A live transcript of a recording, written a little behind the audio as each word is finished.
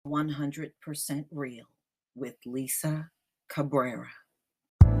100% Real with Lisa Cabrera.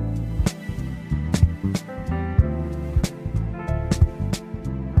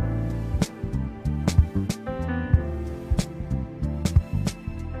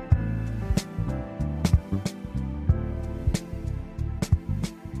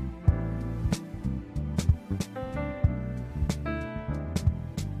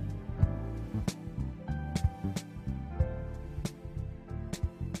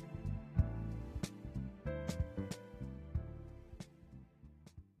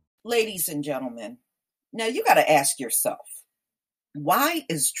 Ladies and gentlemen, now you got to ask yourself, why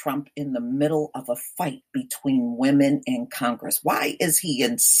is Trump in the middle of a fight between women in Congress? Why is he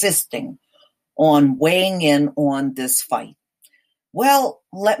insisting on weighing in on this fight? Well,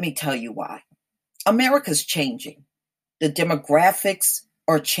 let me tell you why. America's changing. The demographics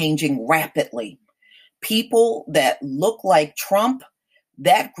are changing rapidly. People that look like Trump,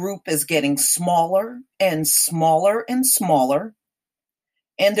 that group is getting smaller and smaller and smaller.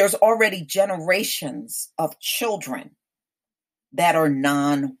 And there's already generations of children that are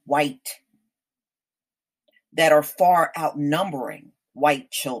non-white, that are far outnumbering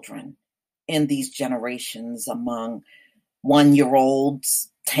white children in these generations among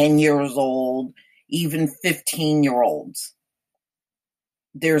 1-year-olds, 10 years old, even 15-year-olds.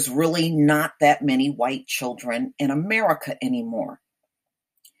 There's really not that many white children in America anymore.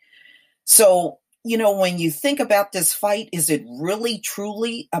 So, when you think about this fight, is it really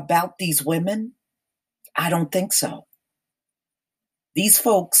truly about these women? I don't think so. These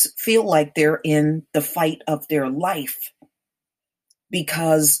folks feel like they're in the fight of their life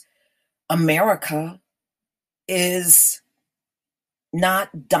because America is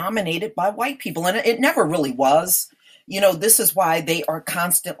not dominated by white people. And it never really was. This is why they are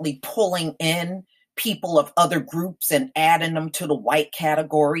constantly pulling in people of other groups and adding them to the white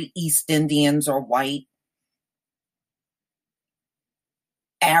category. East Indians are white.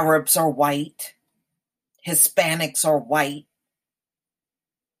 Arabs are white. Hispanics are white.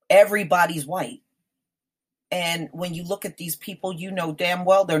 Everybody's white. And when you look at these people, you know damn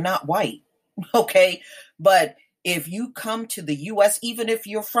well they're not white. Okay? But if you come to the U.S., even if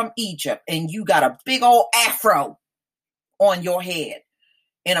you're from Egypt and you got a big old afro on your head,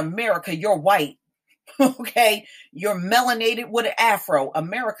 in America, you're white. Okay, you're melanated with an afro.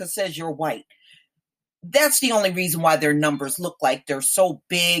 America says you're white. That's the only reason why their numbers look like they're so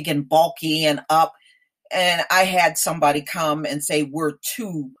big and bulky and up. And I had somebody come and say, we're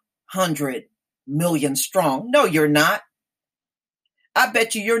 200 million strong. No, you're not. I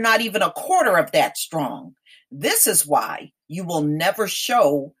bet you're not even a quarter of that strong. This is why you will never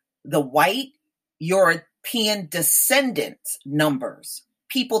show the white European descendants numbers.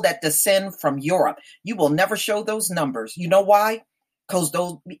 People that descend from Europe. You will never show those numbers. You know why? Because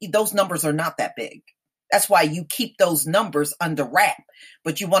those numbers are not that big. That's why you keep those numbers under wrap.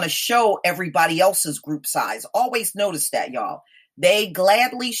 But you want to show everybody else's group size. Always notice that, y'all. They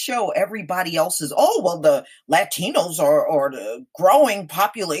gladly show everybody else's. Oh, well, the Latinos are the growing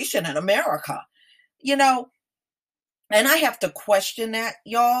population in America. And I have to question that,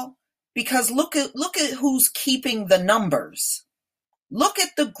 y'all, because look at who's keeping the numbers. Look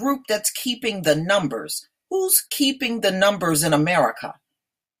at the group that's keeping the numbers. Who's keeping the numbers in America?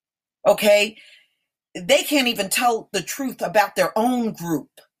 Okay? They can't even tell the truth about their own group.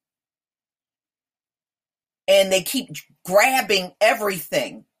 And they keep grabbing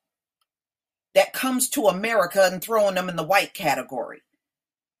everything that comes to America and throwing them in the white category.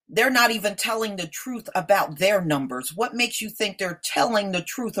 They're not even telling the truth about their numbers. What makes you think they're telling the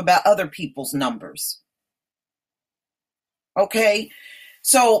truth about other people's numbers? Okay,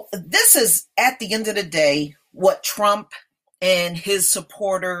 so this is, at the end of the day, what Trump and his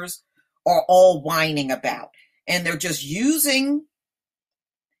supporters are all whining about. And they're just using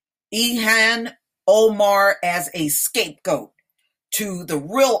Ilhan, Omar as a scapegoat to the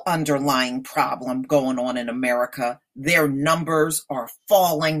real underlying problem going on in America. Their numbers are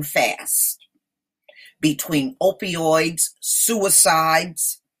falling fast. Between opioids,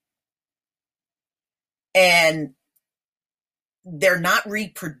 suicides, and they're not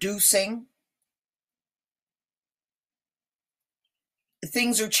reproducing.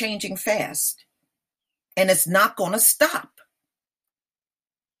 Things are changing fast. And it's not going to stop.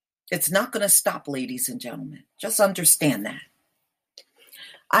 It's not going to stop, ladies and gentlemen. Just understand that.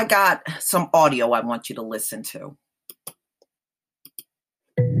 I got some audio I want you to listen to.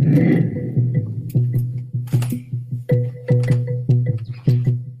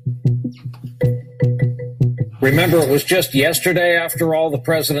 Remember, it was just yesterday, after all, the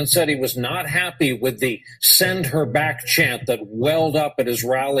president said he was not happy with the send her back chant that welled up at his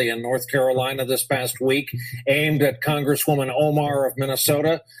rally in North Carolina this past week, aimed at Congresswoman Omar of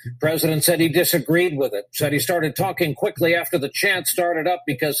Minnesota. The president said he disagreed with it, said he started talking quickly after the chant started up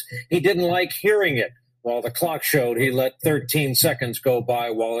because he didn't like hearing it. While the clock showed, he let 13 seconds go by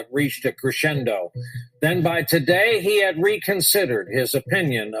while it reached a crescendo. Then by today, he had reconsidered his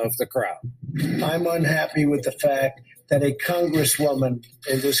opinion of the crowd. I'm unhappy with the fact that a congresswoman,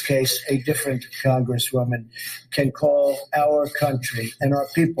 in this case, a different congresswoman, can call our country and our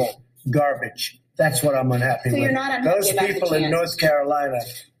people garbage. That's what I'm unhappy with. You're not unhappy Those about the people in chant. North Carolina,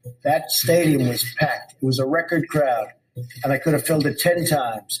 that stadium was packed. It was a record crowd, and I could have filled it 10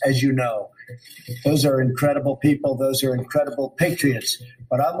 times, as you know. Those are incredible people. Those are incredible patriots.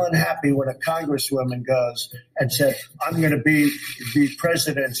 But I'm unhappy when a congresswoman goes and said, I'm going to be the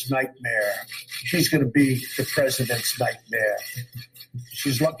president's nightmare. She's going to be the president's nightmare.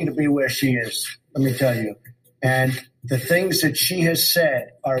 She's lucky to be where she is, let me tell you. And the things that she has said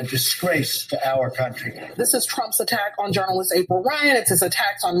are a disgrace to our country. This is Trump's attack on journalist April Ryan. It's his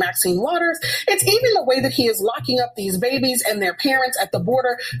attacks on Maxine Waters. It's even the way that he is locking up these babies and their parents at the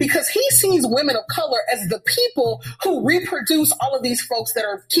border because he sees women of color as the people who reproduce all of these folks that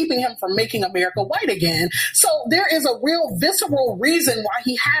are keeping him from making America white again. So there is a real visceral reason why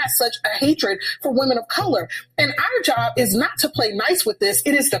he has such a hatred for women of color. And our job is not to play nice with this.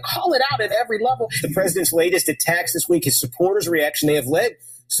 It is to call it out at every level. The president's latest attacks this week, his supporters' reaction, they have led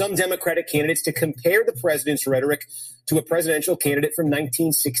some Democratic candidates to compare the president's rhetoric to a presidential candidate from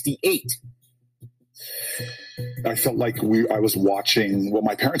 1968. I felt like I was watching what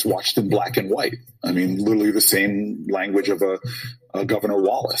my parents watched in black and white. I mean, literally the same language of a Governor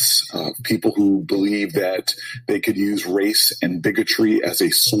Wallace, people who believe that they could use race and bigotry as a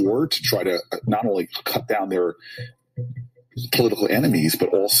sword to try to not only cut down their political enemies, but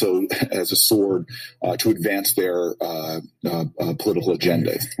also as a sword to advance their political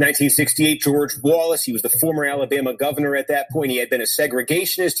agenda. 1968, George Wallace, he was the former Alabama governor at that point. He had been a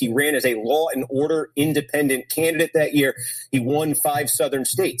segregationist. He ran as a law and order independent candidate that year. He won 5 southern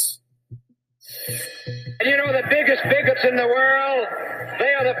states. And you know the biggest bigots in the world?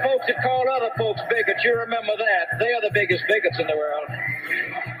 They are the folks that call other folks bigots. You remember that. They are the biggest bigots in the world.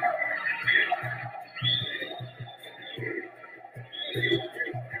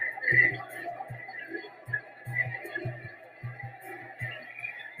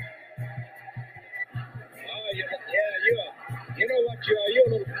 You know what you are. You're a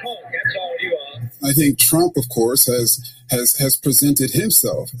little punk. That's all you are. I think Trump, of course, has presented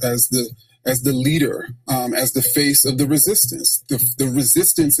himself as the leader, as the face of the resistance, the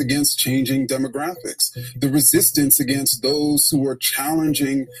resistance against changing demographics, the resistance against those who are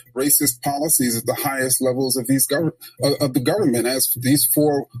challenging racist policies at the highest levels of of the government, as these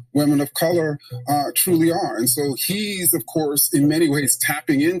 4 women of color truly are. And so he's, of course, in many ways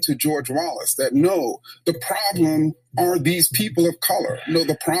tapping into George Wallace that no, the problem are these people of color. No,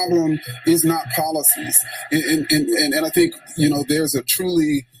 the problem is not policies. And I think, there's a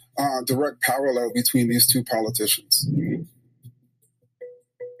truly direct parallel between these two politicians.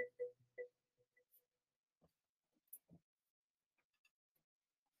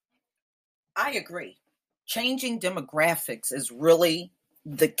 I agree. Changing demographics is really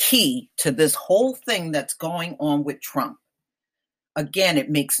the key to this whole thing that's going on with Trump. Again, it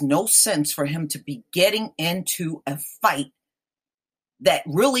makes no sense for him to be getting into a fight that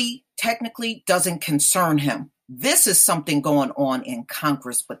really technically doesn't concern him. This is something going on in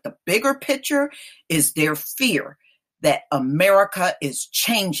Congress, but the bigger picture is their fear that America is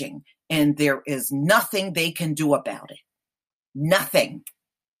changing and there is nothing they can do about it. Nothing.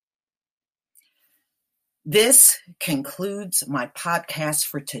 This concludes my podcast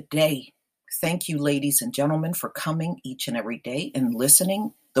for today. Thank you, ladies and gentlemen, for coming each and every day and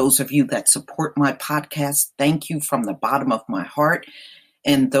listening. Those of you that support my podcast, thank you from the bottom of my heart.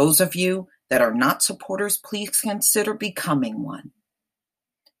 And those of you that are not supporters, please consider becoming one.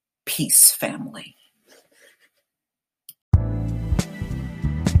 Peace, family.